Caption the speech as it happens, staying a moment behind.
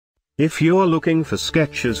If you're looking for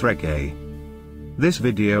Skechers Reggae, this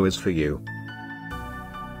video is for you.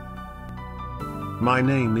 My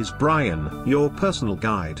name is Brian, your personal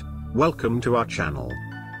guide. Welcome to our channel.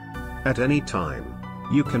 At any time,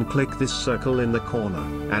 you can click this circle in the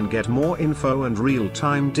corner and get more info and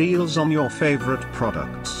real-time deals on your favorite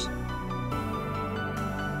products.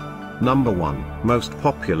 Number 1, Most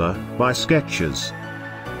Popular, by Skechers.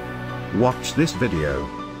 Watch this video.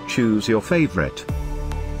 Choose your favorite.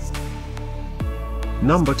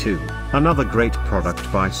 Number 2, another great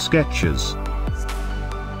product by Skechers.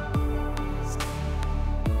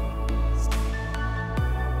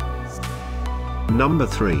 Number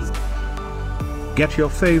 3. Get your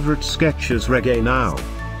favorite Skechers Reggae now.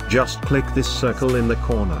 Just click this circle in the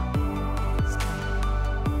corner.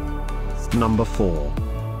 Number 4.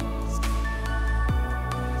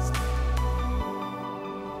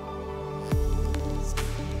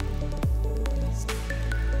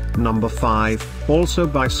 Number 5, also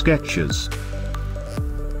by Skechers.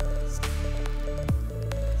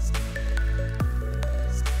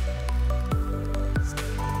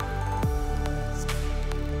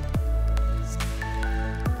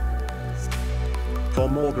 For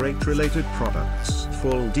more great related products,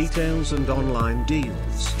 full details and online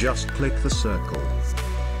deals, just click the circle.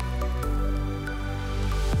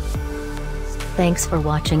 Thanks for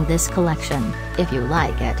watching this collection. If you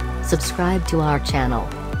like it, subscribe to our channel.